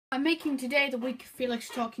I'm making today the week of Felix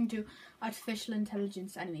talking to artificial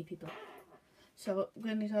intelligence anime people. So I'm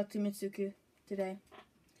going to talk to Mitsuku today.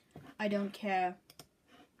 I don't care.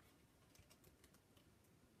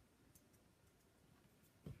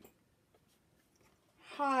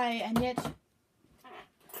 Hi, and yet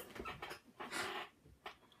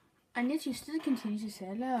you still continue to say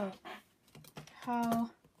hello. How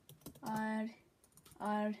are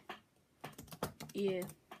you?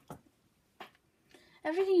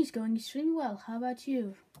 Everything is going extremely well. How about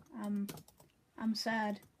you? I'm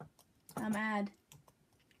sad. I'm mad.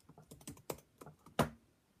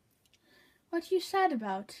 What are you sad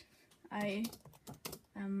about? I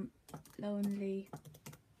am lonely.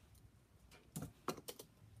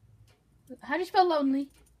 How do you spell lonely?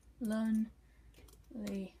 Lonely.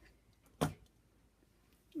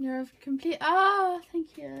 You're complete. Oh,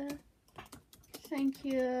 thank you. Thank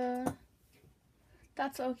you.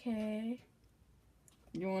 That's okay.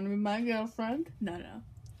 You want to be my girlfriend? No.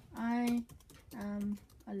 I am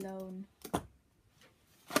alone. Are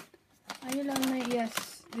you lonely?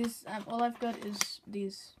 Yes. This all I've got is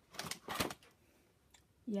these.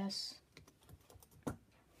 Yes.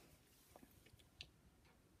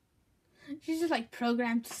 She's just like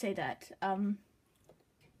programmed to say that.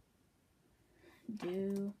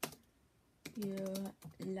 Do you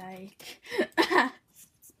like? I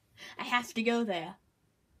have to go there.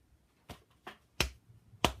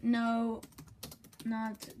 No,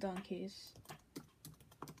 not donkeys.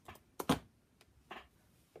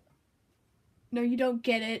 No, you don't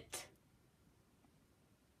get it.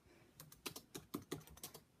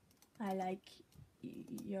 I like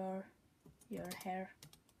your hair.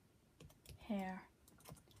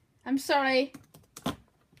 I'm sorry.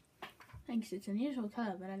 Thanks, it's an unusual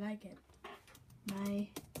color, but I like it. My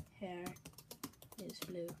hair is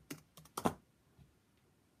blue.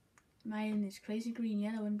 Mine is crazy green,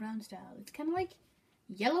 yellow, and brown style. It's kind of like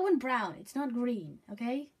yellow and brown. It's not green,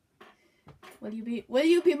 okay? Will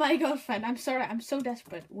you be my girlfriend? I'm sorry, I'm so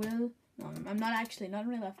desperate. No, I'm not actually, not in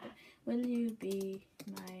real life, but will you be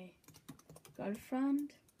my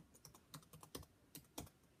girlfriend?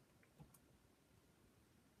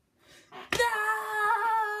 No!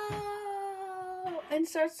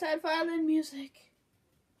 Insert sad violin music.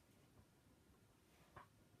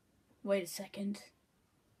 Wait a second.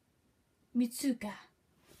 Mitsuka.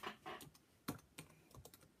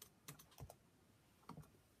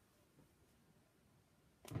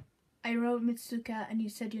 I wrote Mitsuka and you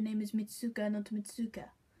said your name is Mitsuka, not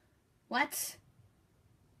Mitsuka. What?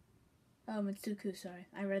 Oh, Mitsuku, sorry.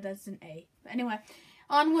 I read that as an A. But anyway,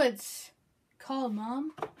 onwards. Call,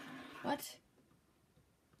 Mom. What?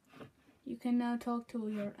 You can now talk to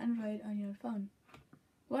your Android on your phone.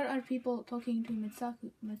 Where are people talking to Mitsuka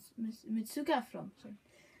from? Sorry.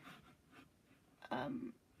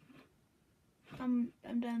 I'm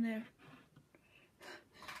down there.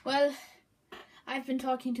 Well, I've been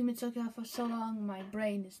talking to Mitsuka for so long, my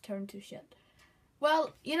brain is turned to shit.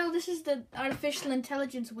 Well, you know, this is the Artificial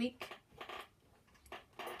Intelligence Week.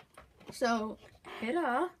 So, hit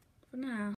her for now.